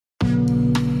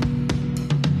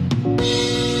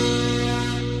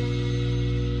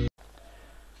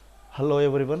Hello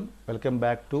everyone, welcome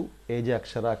back to AJ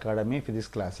Akshara Academy Physics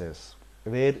classes,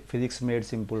 where physics made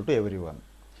simple to everyone.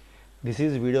 This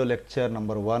is video lecture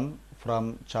number 1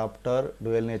 from chapter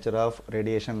Dual Nature of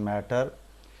Radiation Matter.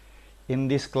 In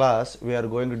this class, we are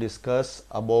going to discuss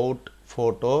about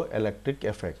photoelectric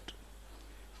effect.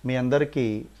 మీ అందరికీ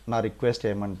నా request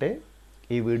ఏమంటే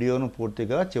ఈ వీడియోను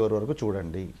పూర్తిగా చివరి వరకు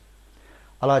చూడండి.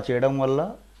 అలా చేయడం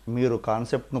వల్ల మీరు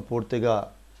కాన్సెప్ట్ను పూర్తిగా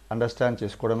అండర్స్టాండ్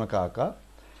చేసుకోవడమే కాక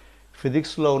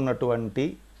ఫిజిక్స్లో ఉన్నటువంటి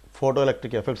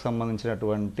ఫోటోఎలక్ట్రిక్ ఎఫెక్ట్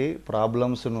సంబంధించినటువంటి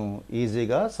ప్రాబ్లమ్స్ను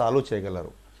ఈజీగా సాల్వ్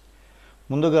చేయగలరు.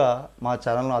 ముందుగా మా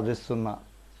ఛానల్ను ఆదరిస్తున్న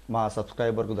మా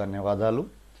సబ్స్క్రైబర్కు ధన్యవాదాలు.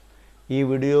 ఈ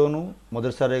వీడియోను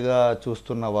మొదటిసారిగా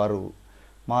చూస్తున్న వారు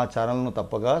మా ఛానల్ను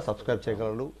తప్పగా సబ్స్క్రైబ్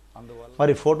చేయగలరు. అందువల్ల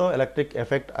మరి ఫోటో ఎలక్ట్రిక్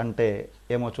ఎఫెక్ట్ అంటే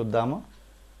ఏమో చూద్దామా.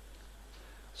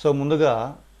 సో ముందుగా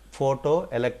ఫోటో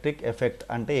ఎలక్ట్రిక్ ఎఫెక్ట్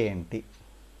అంటే ఏంటి?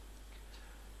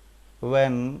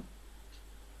 When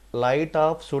light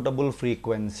of suitable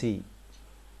frequency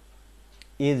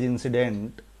is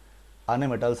incident on a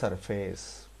metal surface,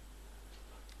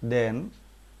 then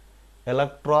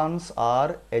electrons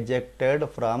are ejected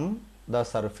from the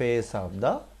surface of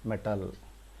the metal.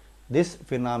 This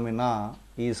phenomena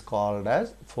is called as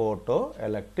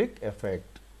photoelectric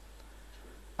effect,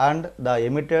 and the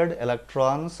emitted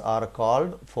electrons are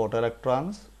called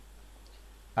photoelectrons,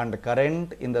 and current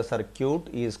in the circuit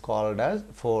is called as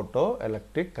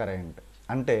photoelectric current.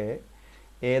 అంటే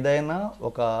ఏదైనా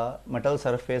ఒక metal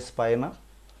surface పైన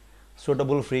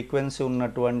suitable frequency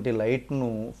ఉన్నటువంటి లైట్ను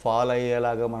fall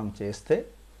అయ్యేలాగా మనం చేస్తే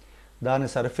దాని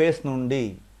surface నుండి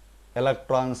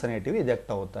ఎలక్ట్రాన్స్ అనేటివి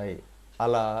ఎజెక్ట్ అవుతాయి.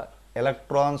 అలా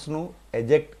ఎలక్ట్రాన్స్ను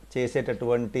ఎజెక్ట్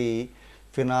చేసేటటువంటి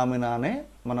ఫినామినానే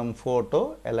మనం ఫోటో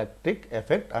ఎలక్ట్రిక్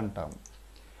ఎఫెక్ట్ అంటాం.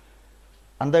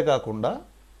 అంతేకాకుండా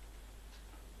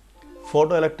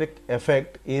photoelectric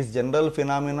effect is general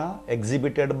phenomena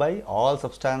exhibited by all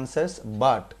substances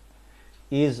but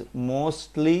is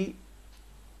mostly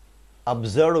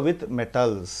observed with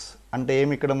metals. అంటే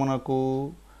ఏమి ఇక్కడ మనకు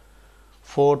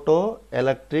ఫోటో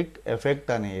ఎలక్ట్రిక్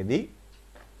ఎఫెక్ట్ అనేది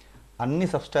అన్ని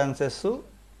సబ్స్టాన్సెస్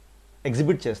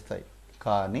ఎగ్జిబిట్ చేస్తాయి,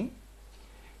 కానీ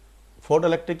photo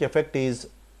electric effect is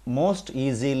most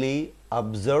easily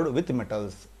observed with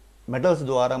metals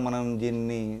ద్వారా మనం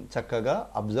దీన్ని చక్కగా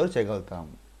అబ్జర్వ్ చేయగలుగుతాం.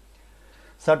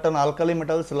 Certain alkali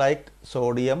metals like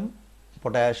sodium,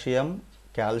 potassium,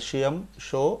 calcium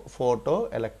show photo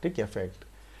electric effect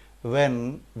when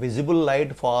visible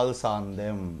light falls on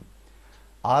them.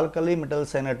 Alkali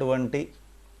metals అయినటువంటి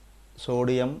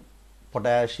sodium,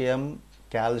 potassium,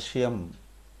 calcium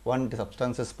వంటి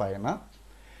substances పైన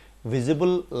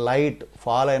visible light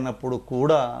fall అయినప్పుడు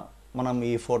కూడా మనం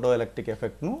ఈ ఫోటో ఎలక్ట్రిక్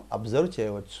ఎఫెక్ట్ను అబ్జర్వ్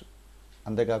చేయవచ్చు.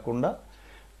 అంతేకాకుండా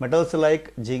metals like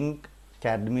zinc,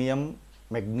 cadmium,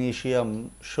 magnesium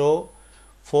show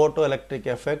photo electric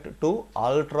effect to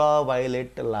ultra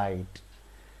violet light.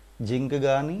 Zinc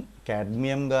కానీ,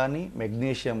 కాడ్మియం కానీ,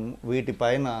 మెగ్నీషియం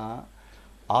వీటిపైన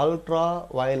అల్ట్రా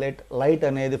వైలెట్ లైట్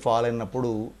అనేది ఫాల్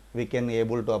అయినప్పుడు we can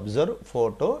able to observe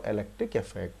photo electric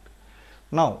effect.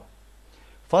 Now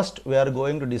first we are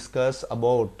going to discuss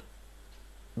about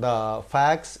the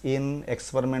facts in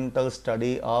experimental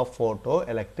study of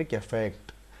photoelectric effect,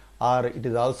 or it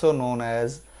is also known as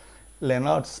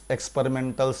Lenard's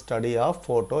experimental study of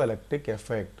photoelectric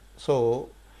effect. So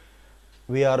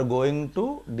we are going to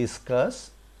discuss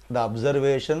the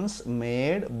observations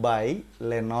made by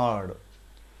Lenard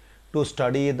to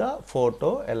study the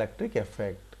photoelectric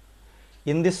effect.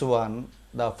 In this one,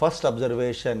 the first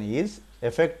observation is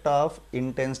effect of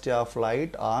intensity of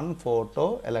light on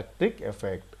photoelectric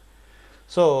effect.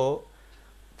 So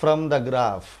from the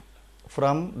graph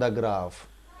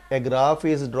a graph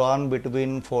is drawn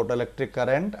between photoelectric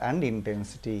current and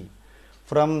intensity.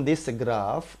 From this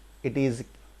graph it is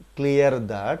clear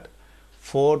that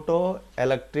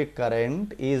photoelectric current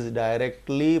is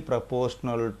directly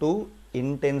proportional to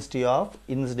intensity of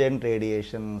incident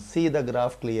radiation. See the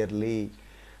graph clearly.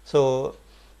 So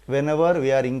whenever we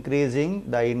are increasing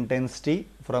the intensity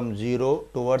from 0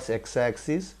 towards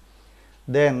x-axis,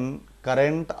 then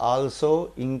current also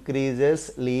increases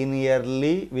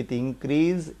linearly with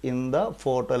increase in the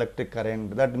photoelectric current.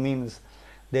 That means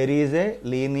there is a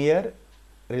linear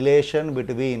relation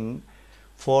between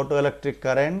photoelectric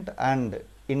current and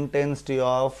intensity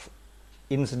of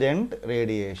incident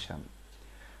radiation.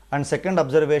 And second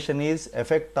observation is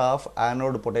effect of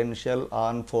anode potential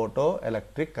on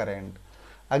photoelectric current.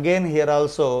 Again here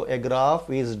also a graph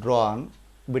is drawn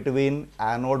between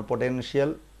anode potential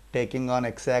taking on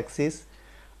x-axis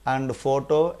and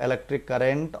photoelectric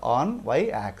current on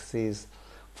y-axis.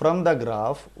 From the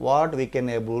graph what we can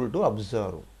able to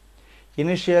observe?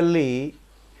 Initially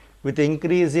With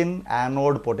increase in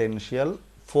anode potential,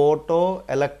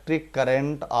 photoelectric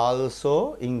current also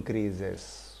increases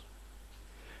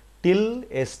till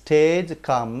a stage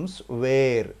comes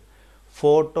where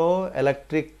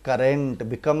photoelectric current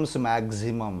becomes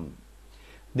maximum.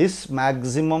 This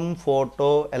maximum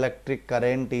photoelectric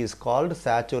current is called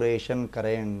saturation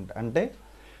current. అంటే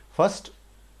first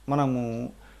మనము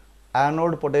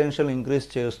anode potential increase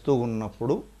చేస్తూ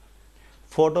ఉన్నప్పుడు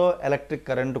photo electric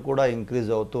current కూడా increase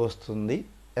అవుతూ వస్తుంది.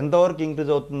 ఎంతవరకు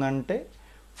increase అవుతుందంటే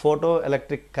photo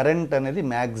electric current అనేది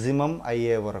మ్యాక్సిమం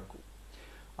అయ్యే వరకు.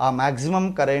 ఆ మ్యాక్సిమం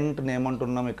కరెంట్ని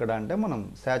ఏమంటున్నాం ఇక్కడ అంటే మనం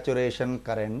సాచురేషన్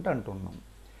కరెంట్ అంటున్నాం.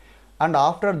 And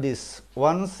after this,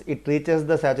 once it reaches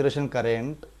the saturation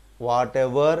current,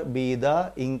 whatever be the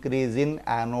increase in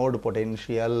anode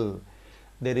potential,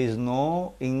 there is no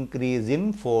increase in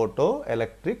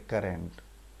photoelectric current.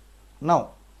 Now,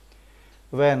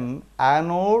 when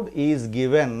anode is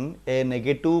given a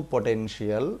negative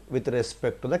potential with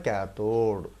respect to the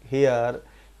cathode, here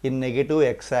in negative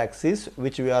x-axis,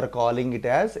 which we are calling it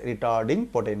as retarding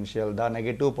potential, the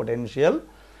negative potential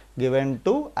given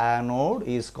to anode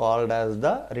is called as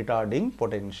the retarding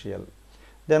potential.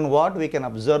 Then what we can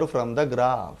observe from the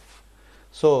graph?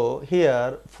 So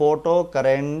here photo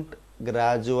current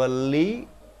gradually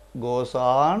goes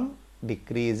on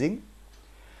decreasing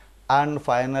and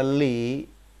finally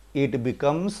it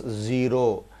becomes zero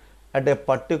at a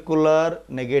particular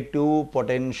negative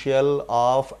potential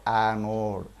of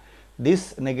anode. This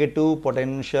negative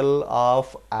potential of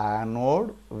anode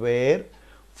where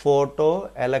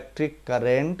photoelectric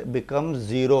current becomes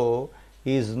zero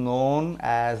is known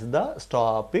as the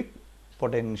stopping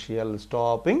potential.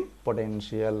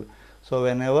 So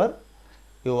whenever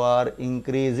you are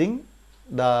increasing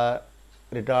the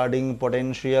retarding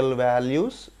potential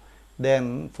values,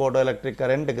 then photoelectric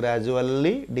current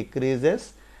gradually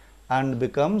decreases and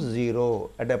becomes zero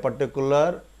at a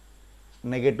particular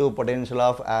negative potential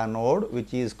of anode,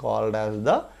 which is called as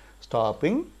the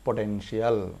stopping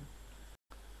potential.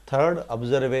 Third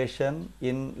observation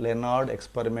in Leonard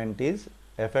experiment is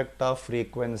effect of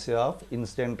frequency of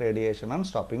incident radiation on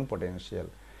stopping potential.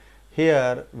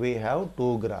 Here we have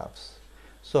two graphs.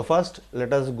 So first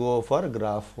let us go for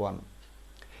graph 1.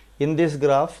 In this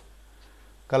graph,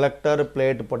 collector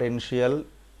plate potential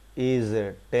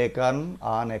is taken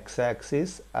on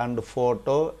x-axis and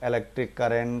photoelectric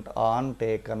current on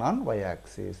taken on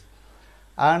y-axis.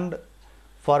 And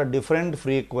for different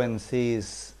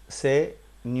frequencies, say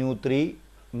nu3,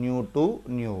 nu2,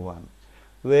 nu1,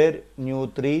 where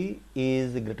nu3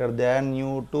 is greater than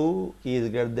nu2 is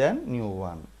greater than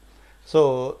nu1.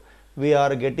 So we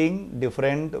are getting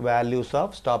different values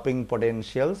of stopping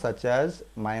potential such as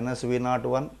minus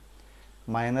V01,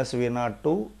 minus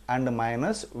V02 and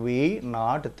minus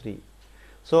V03.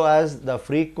 So as the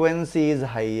frequency is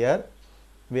higher,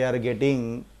 we are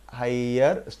getting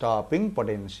higher stopping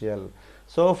potential.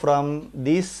 So from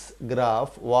this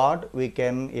graph what we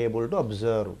can able to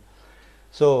observe?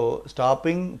 So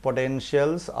stopping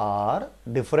potentials are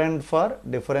different for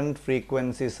different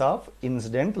frequencies of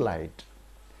incident light,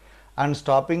 and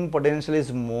stopping potential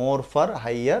is more for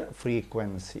higher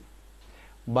frequency.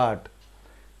 But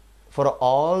for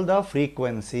all the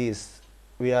frequencies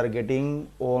we are getting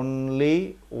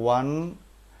only one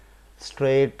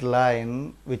straight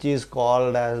line, which is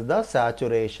called as the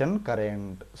saturation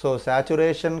current. So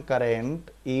saturation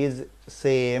current is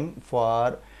same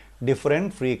for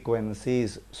different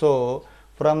frequencies. So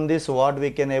from this what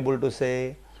we can able to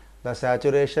say? The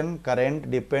saturation current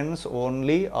depends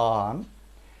only on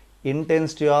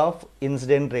intensity of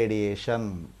incident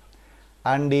radiation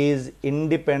and is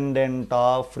independent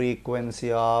of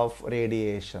frequency of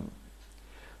radiation.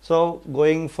 So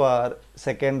going for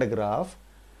second graph,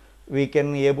 we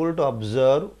can able to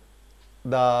observe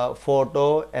the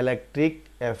photoelectric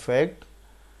effect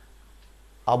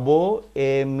above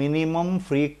a minimum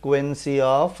frequency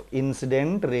of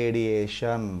incident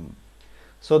radiation.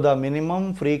 So the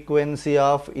minimum frequency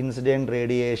of incident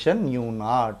radiation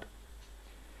nu0,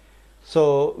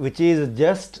 so which is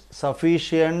just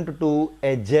sufficient to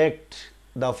eject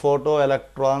the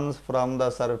photoelectrons from the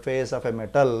surface of a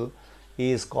metal,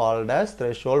 is called as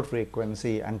threshold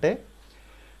frequency. అంటే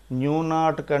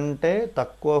nu0 కంటే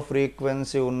తక్కువ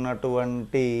frequency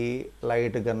ఉన్నటువంటి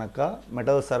light గనక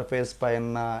metal surface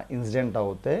పైన incident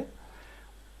అవుతే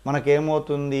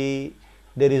మనకేమవుతుంది?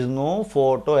 there is no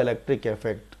photoelectric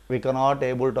effect. We cannot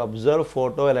able to observe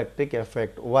photoelectric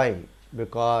effect. Why?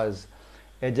 Because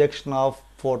ejection of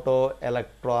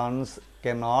photoelectrons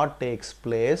cannot takes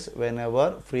place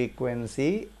whenever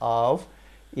frequency of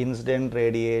incident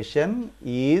radiation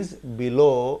is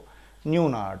below nu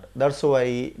naught. That's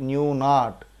why nu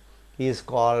naught is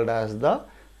called as the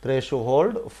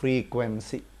threshold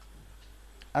frequency.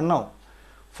 And now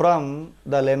from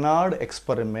the Leonard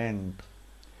experiment,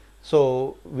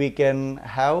 so we can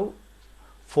have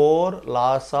four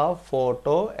laws of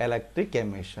photoelectric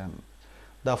emission.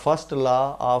 The first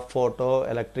law of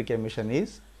photoelectric emission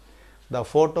is the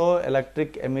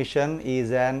photoelectric emission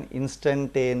is an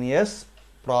instantaneous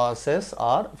process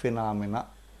or phenomena.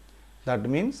 That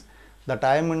means the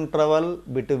time interval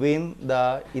between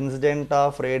the incident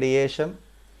of radiation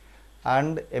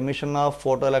and emission of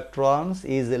photoelectrons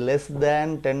is less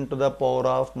than 10 to the power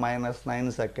of minus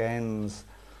 9 seconds.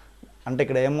 అంటే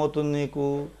ఇక్కడ ఏమవుతుంది, నీకు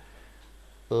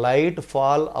light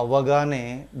fall అవ్వగానే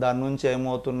దాని నుంచి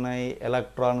ఏమవుతున్నాయి,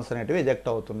 electrons అనేటివి eject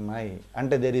అవుతున్నాయి.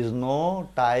 అంటే there is no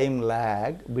time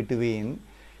lag between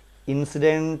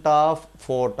incident of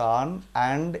photon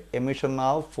and emission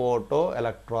of photo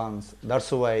electrons.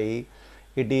 That's why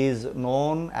it is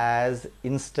known as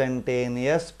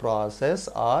instantaneous process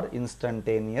or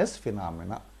instantaneous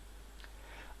phenomena.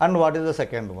 And what is the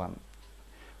second one?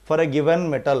 For a given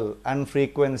metal and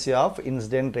frequency of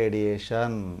incident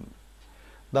radiation,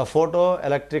 the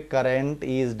photoelectric current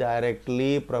is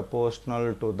directly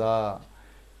proportional to the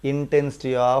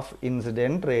intensity of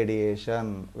incident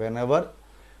radiation. Whenever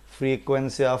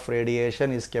frequency of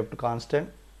radiation is kept constant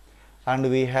and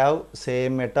we have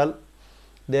same metal,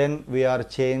 then we are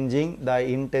changing the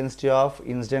intensity of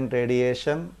incident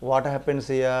radiation. What happens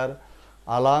here?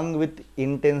 Along with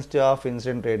intensity of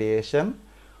incident radiation,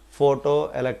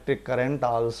 photoelectric current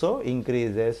also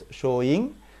increases, showing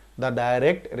the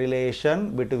direct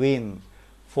relation between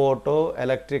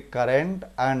photoelectric current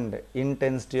and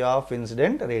intensity of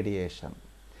incident radiation.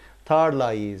 Third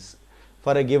law is,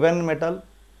 for a given metal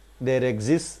there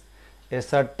exists a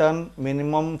certain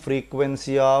minimum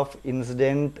frequency of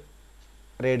incident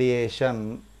radiation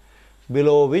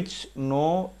below which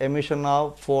no emission of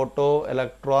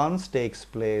photoelectrons takes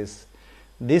place.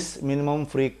 This minimum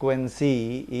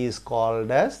frequency is called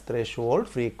as threshold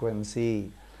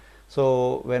frequency.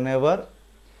 So whenever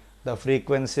the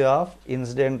frequency of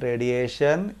incident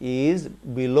radiation is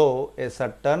below a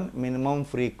certain minimum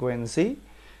frequency,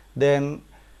 then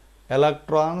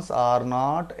electrons are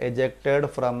not ejected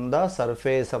from the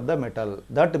surface of the metal.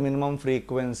 That minimum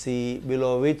frequency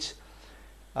below which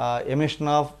emission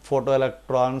of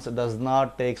photoelectrons does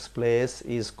not takes place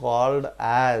is called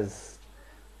as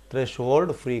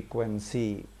threshold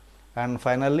frequency. And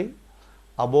finally,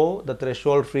 above the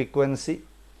threshold frequency,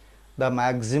 the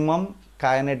maximum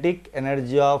kinetic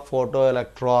energy of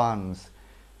photoelectrons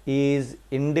is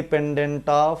independent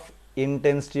of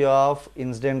intensity of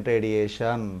incident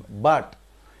radiation but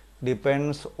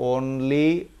depends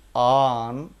only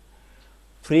on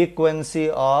frequency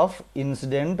of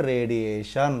incident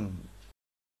radiation.